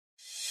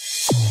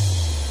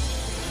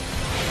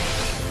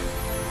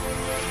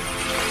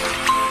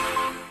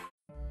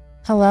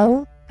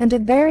Hello, and a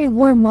very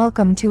warm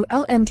welcome to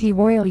LMT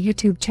Royal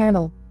YouTube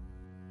channel.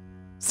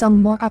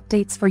 Some more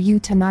updates for you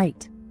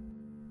tonight.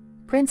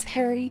 Prince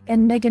Harry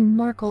and Meghan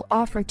Markle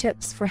offer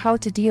tips for how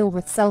to deal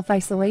with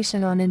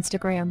self-isolation on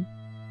Instagram.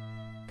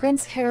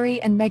 Prince Harry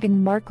and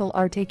Meghan Markle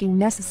are taking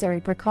necessary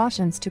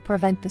precautions to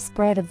prevent the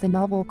spread of the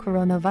novel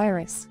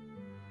coronavirus.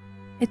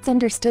 It's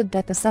understood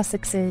that the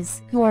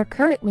Sussexes, who are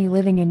currently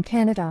living in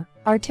Canada,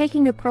 are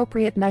taking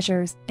appropriate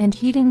measures and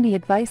heeding the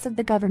advice of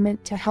the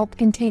government to help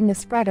contain the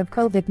spread of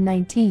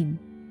COVID-19.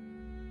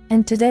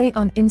 And today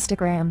on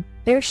Instagram,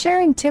 they're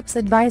sharing tips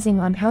advising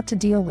on how to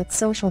deal with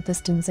social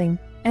distancing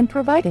and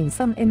providing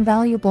some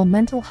invaluable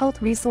mental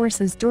health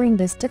resources during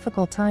this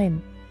difficult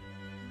time.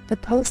 The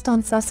post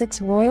on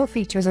Sussex Royal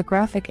features a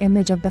graphic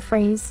image of the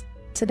phrase,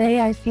 "Today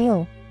I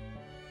feel."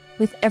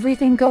 With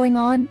everything going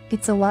on,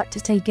 it's a lot to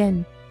take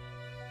in.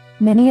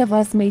 Many of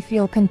us may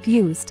feel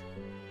confused,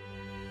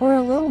 or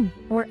alone,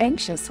 or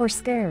anxious or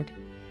scared.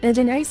 And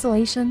in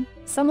isolation,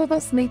 some of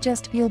us may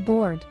just feel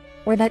bored,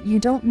 or that you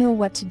don't know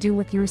what to do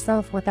with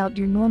yourself without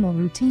your normal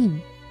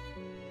routine.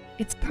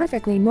 It's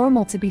perfectly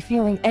normal to be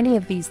feeling any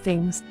of these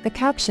things, the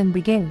caption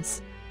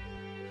begins.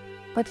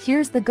 But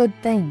here's the good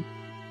thing.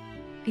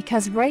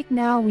 Because right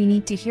now we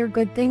need to hear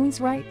good things,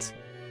 right?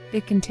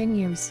 It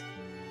continues.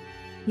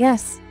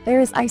 Yes, there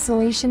is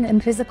isolation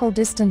and physical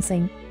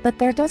distancing, but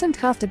there doesn't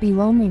have to be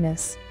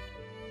loneliness.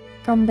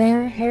 From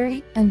there,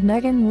 Harry and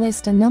Meghan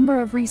list a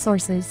number of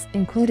resources,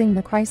 including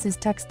the crisis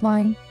text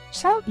line,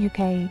 Shout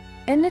UK,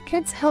 and the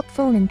Kids Help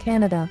Phone in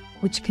Canada,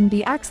 which can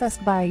be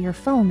accessed via your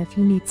phone if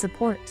you need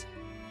support.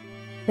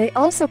 They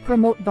also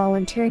promote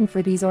volunteering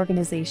for these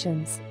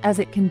organizations, as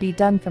it can be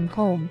done from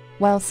home,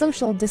 while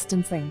social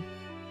distancing.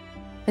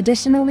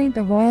 Additionally,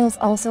 the royals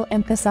also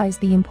emphasize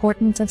the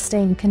importance of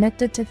staying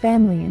connected to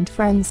family and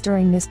friends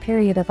during this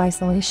period of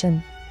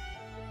isolation.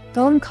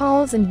 Phone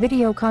calls and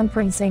video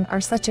conferencing are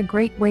such a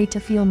great way to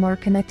feel more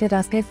connected.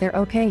 Ask if they're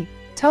okay,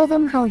 tell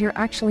them how you're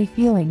actually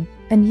feeling,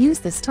 and use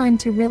this time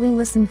to really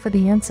listen for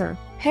the answer,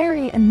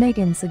 Harry and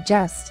Meghan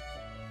suggest.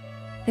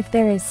 If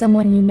there is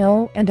someone you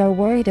know and are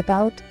worried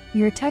about,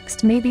 your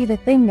text may be the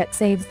thing that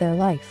saves their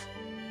life.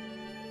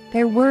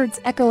 Their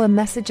words echo a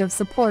message of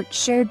support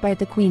shared by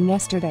the Queen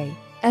yesterday,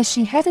 as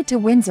she headed to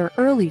Windsor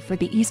early for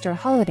the Easter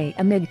holiday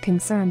amid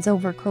concerns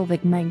over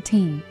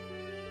COVID-19.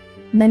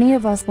 Many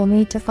of us will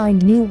need to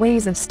find new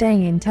ways of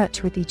staying in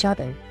touch with each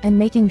other and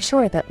making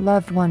sure that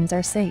loved ones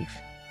are safe.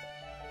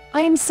 I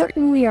am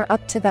certain we are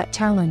up to that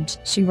challenge,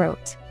 she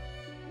wrote.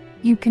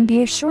 You can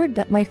be assured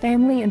that my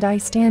family and I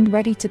stand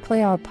ready to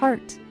play our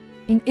part.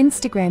 In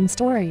Instagram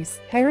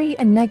stories, Harry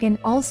and Meghan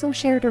also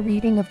shared a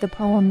reading of the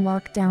poem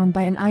Lockdown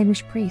by an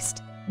Irish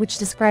priest, which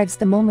describes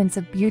the moments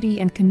of beauty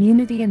and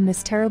community in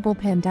this terrible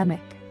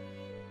pandemic.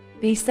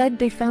 They said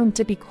they found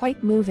to be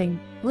quite moving.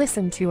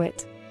 Listen to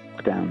it.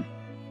 Lockdown.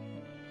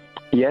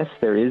 Yes,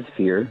 there is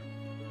fear.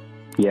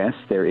 Yes,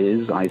 there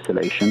is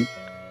isolation.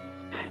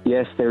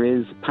 Yes, there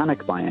is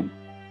panic buying.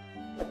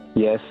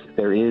 Yes,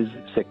 there is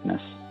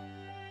sickness.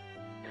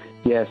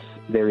 Yes,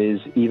 there is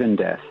even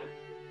death.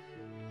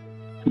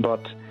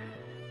 But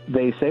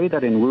they say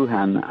that in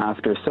Wuhan,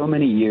 after so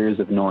many years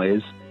of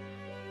noise,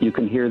 you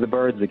can hear the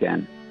birds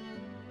again.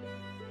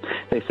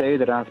 They say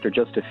that after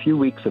just a few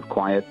weeks of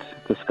quiet,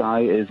 the sky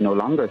is no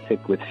longer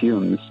thick with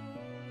fumes,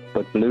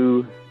 but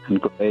blue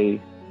and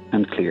grey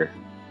and clear.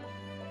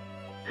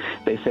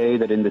 They say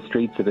that in the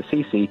streets of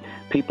Assisi,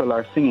 people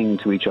are singing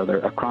to each other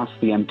across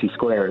the empty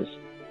squares,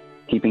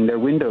 keeping their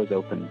windows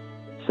open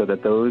so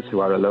that those who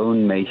are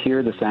alone may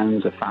hear the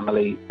sounds of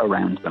family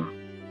around them.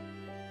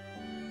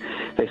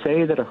 They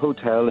say that a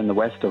hotel in the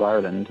west of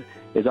Ireland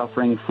is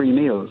offering free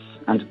meals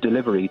and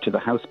delivery to the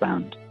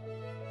housebound.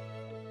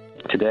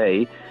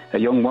 Today, a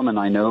young woman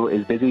I know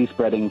is busy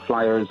spreading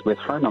flyers with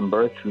her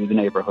number through the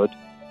neighbourhood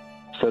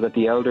so that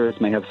the elders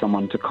may have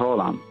someone to call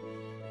on.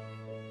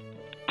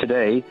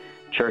 Today,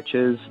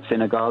 churches,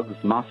 synagogues,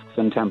 mosques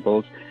and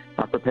temples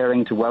are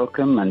preparing to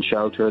welcome and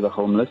shelter the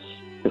homeless,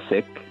 the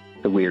sick,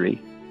 the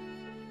weary.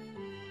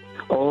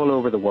 All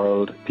over the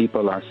world,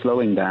 people are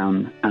slowing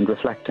down and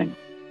reflecting.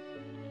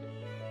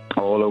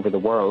 All over the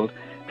world,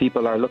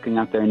 people are looking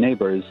at their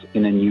neighbours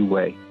in a new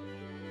way.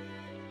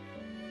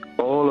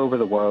 All over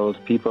the world,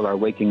 people are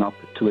waking up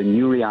to a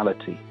new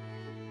reality,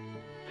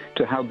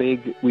 to how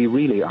big we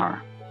really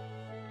are,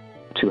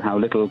 to how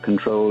little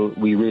control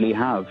we really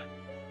have,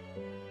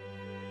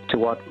 to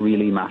what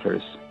really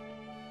matters,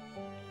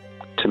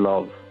 to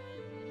love.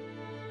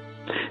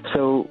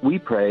 So we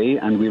pray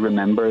and we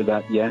remember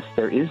that yes,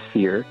 there is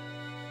fear,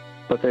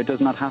 but there does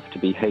not have to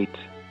be hate.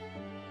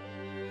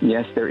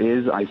 Yes, there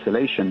is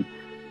isolation,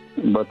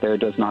 but there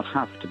does not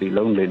have to be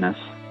loneliness.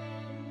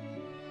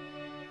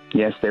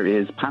 Yes, there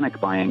is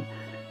panic buying,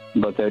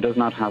 but there does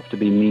not have to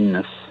be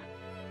meanness.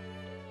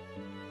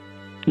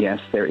 Yes,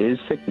 there is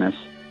sickness,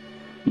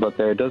 but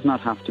there does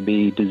not have to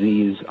be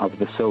disease of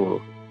the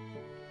soul.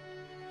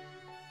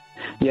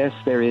 Yes,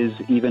 there is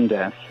even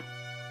death,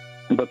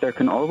 but there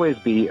can always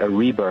be a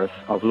rebirth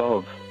of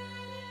love.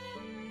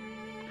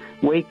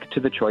 Wake to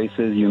the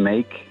choices you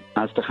make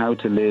as to how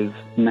to live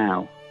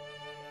now,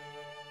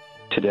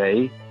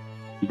 Today,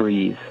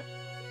 breathe.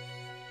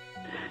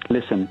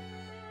 Listen.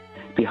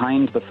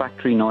 Behind the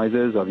factory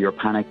noises of your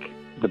panic,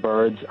 the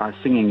birds are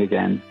singing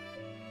again.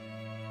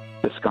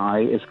 The sky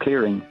is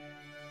clearing.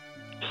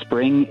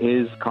 Spring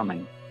is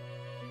coming.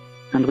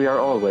 And we are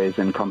always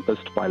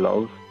encompassed by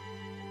love.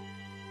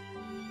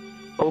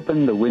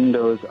 Open the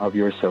windows of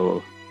your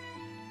soul.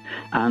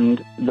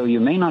 And though you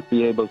may not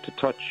be able to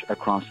touch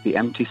across the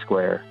empty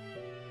square,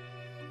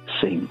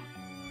 sing.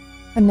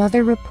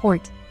 Another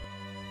report.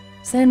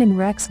 Sam and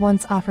Rex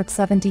once offered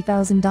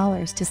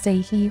 $70,000 to say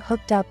he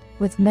hooked up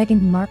with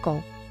Meghan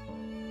Markle.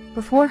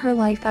 Before her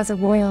life as a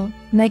royal,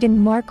 Meghan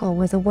Markle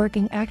was a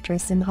working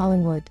actress in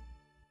Hollywood.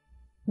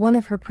 One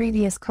of her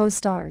previous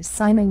co-stars,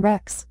 Simon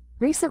Rex,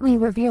 recently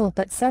revealed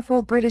that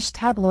several British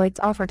tabloids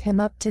offered him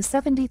up to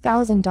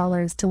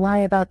 $70,000 to lie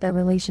about their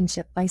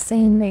relationship by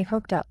saying they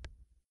hooked up.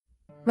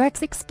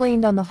 Rex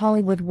explained on the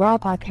Hollywood Raw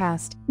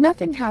podcast,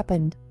 "Nothing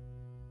happened.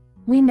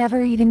 We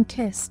never even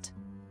kissed.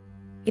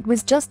 It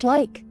was just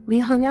like, we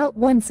hung out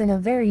once in a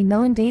very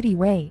non-datey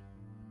way.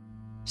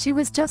 She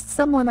was just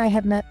someone I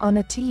had met on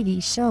a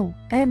TV show,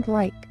 and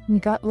we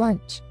got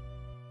lunch."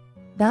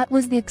 That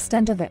was the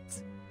extent of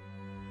it.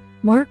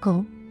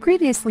 Markle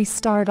previously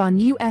starred on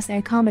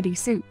USA comedy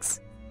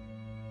Suits.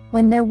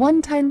 When their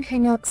one-time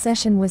hangout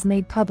session was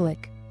made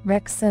public,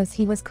 Rex says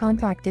he was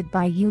contacted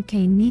by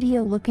UK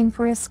media looking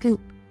for a scoop.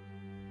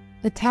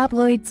 The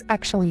tabloids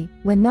actually,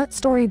 when that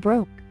story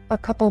broke, a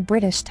couple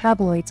British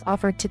tabloids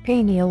offered to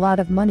pay me a lot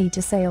of money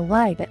to say a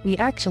lie that we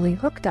actually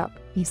hooked up,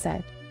 he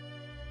said.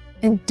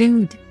 And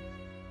dude,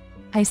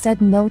 I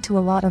said no to a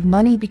lot of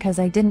money because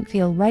I didn't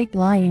feel right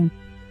lying.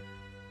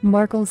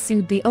 Markle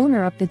sued the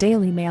owner of the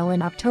Daily Mail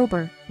in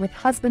October, with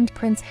husband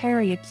Prince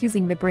Harry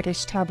accusing the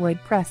British tabloid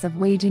press of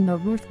waging a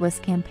ruthless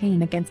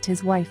campaign against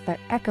his wife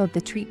that echoed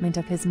the treatment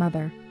of his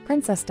mother,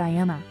 Princess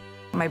Diana.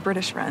 My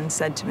British friend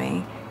said to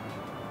me,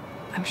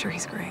 "I'm sure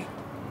he's great,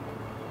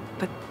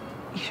 but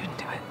you shouldn't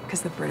do it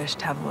because the British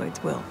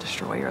tabloids will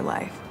destroy your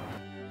life."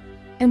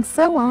 And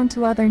so on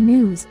to other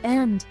news,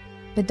 and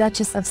the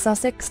Duchess of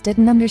Sussex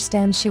didn't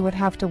understand she would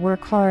have to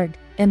work hard,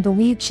 and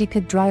believed she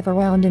could drive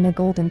around in a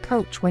golden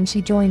coach when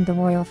she joined the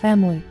royal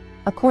family,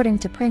 according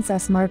to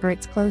Princess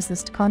Margaret's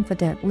closest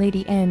confidant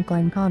Lady Anne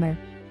Glenconner.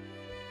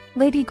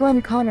 Lady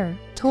Glenconner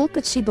told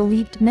that she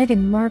believed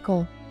Meghan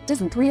Markle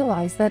didn't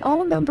realize that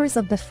all members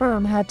of the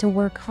firm had to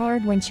work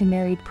hard when she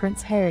married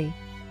Prince Harry.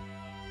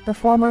 The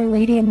former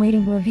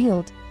lady-in-waiting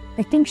revealed,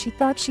 "I think she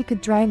thought she could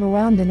drive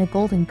around in a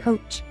golden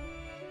coach.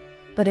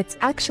 But it's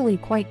actually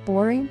quite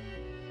boring."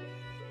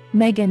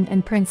 Meghan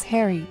and Prince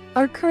Harry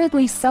are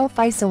currently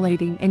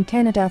self-isolating in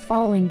Canada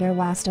following their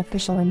last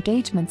official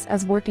engagements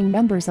as working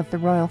members of the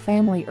royal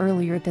family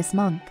earlier this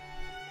month.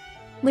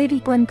 Lady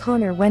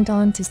Glenconner went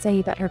on to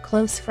say that her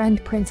close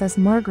friend Princess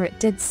Margaret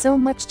did so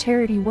much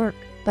charity work,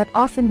 but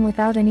often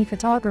without any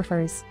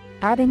photographers,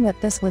 adding that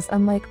this was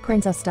unlike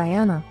Princess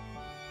Diana.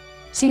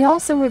 She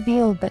also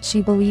revealed that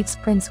she believes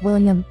Prince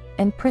William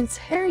and Prince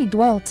Harry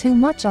dwell too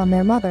much on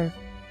their mother.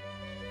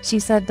 She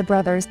said the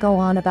brothers go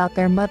on about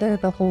their mother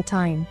the whole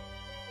time.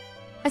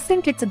 "I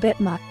think it's a bit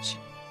much."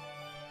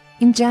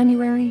 In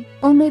January,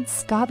 Omid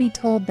Scobie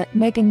told that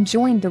Meghan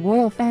joined the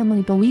royal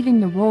family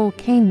believing the role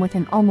came with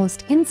an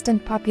almost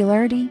instant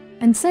popularity,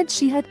 and said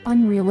she had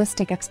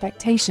unrealistic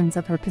expectations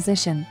of her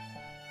position.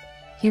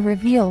 He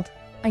revealed,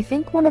 "I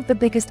think one of the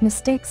biggest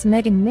mistakes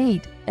Meghan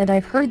made, and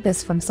I've heard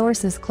this from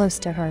sources close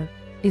to her,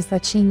 is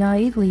that she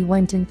naively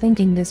went in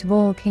thinking this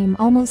role came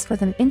almost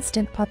with an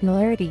instant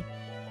popularity."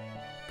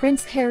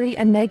 Prince Harry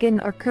and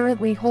Meghan are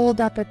currently holed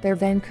up at their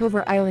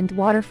Vancouver Island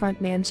waterfront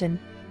mansion,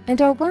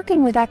 and are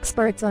working with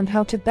experts on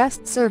how to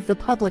best serve the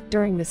public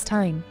during this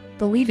time,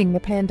 believing the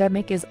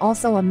pandemic is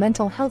also a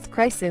mental health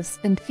crisis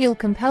and feel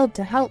compelled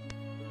to help.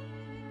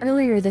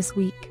 Earlier this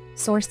week,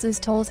 sources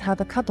told how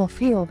the couple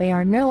feel they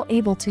are now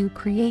able to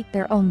create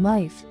their own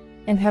life,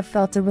 and have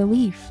felt a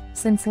relief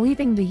since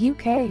leaving the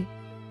UK.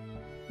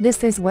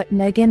 "This is what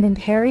Meghan and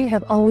Harry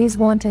have always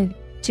wanted,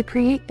 to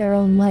create their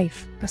own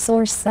life," a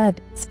source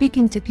said,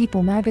 speaking to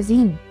People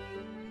magazine.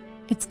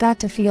 "It's got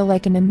to feel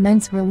like an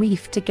immense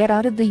relief to get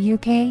out of the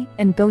UK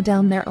and go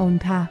down their own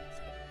path."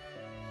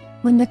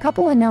 When the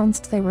couple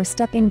announced they were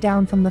stepping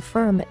down from the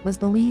firm, it was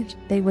believed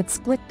they would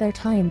split their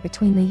time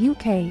between the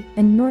UK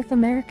and North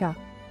America.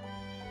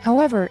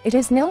 However, it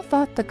is now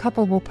thought the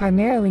couple will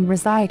primarily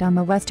reside on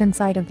the western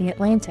side of the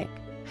Atlantic,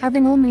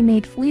 having only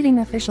made fleeting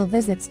official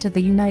visits to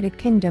the United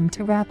Kingdom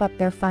to wrap up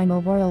their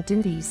final royal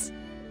duties.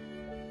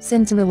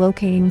 Since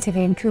relocating to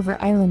Vancouver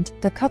Island,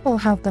 the couple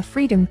have the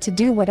freedom to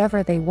do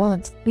whatever they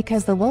want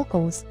because the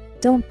locals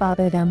don't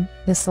bother them,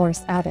 the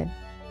source added.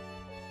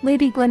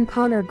 Lady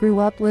Glenconner grew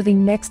up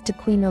living next to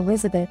Queen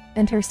Elizabeth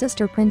and her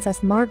sister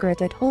Princess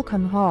Margaret at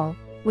Holcombe Hall,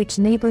 which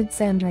neighbored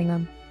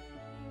Sandringham.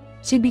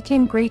 She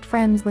became great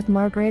friends with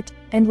Margaret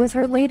and was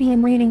her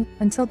lady-in-waiting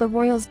until the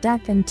royal's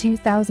death in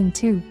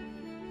 2002.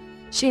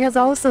 She has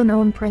also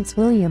known Prince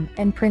William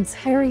and Prince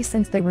Harry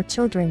since they were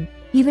children,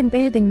 even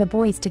bathing the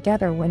boys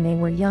together when they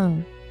were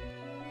young.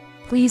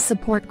 Please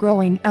support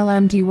growing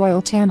LMT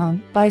Royal channel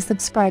by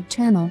subscribe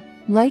channel,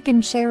 Like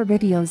and share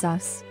videos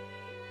us.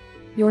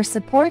 Your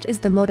support is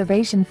the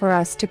motivation for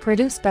us to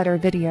produce better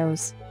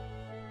videos.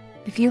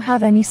 If you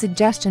have any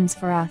suggestions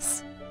for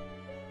us,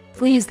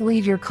 please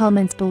leave your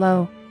comments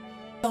below.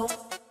 Don't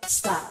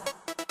stop.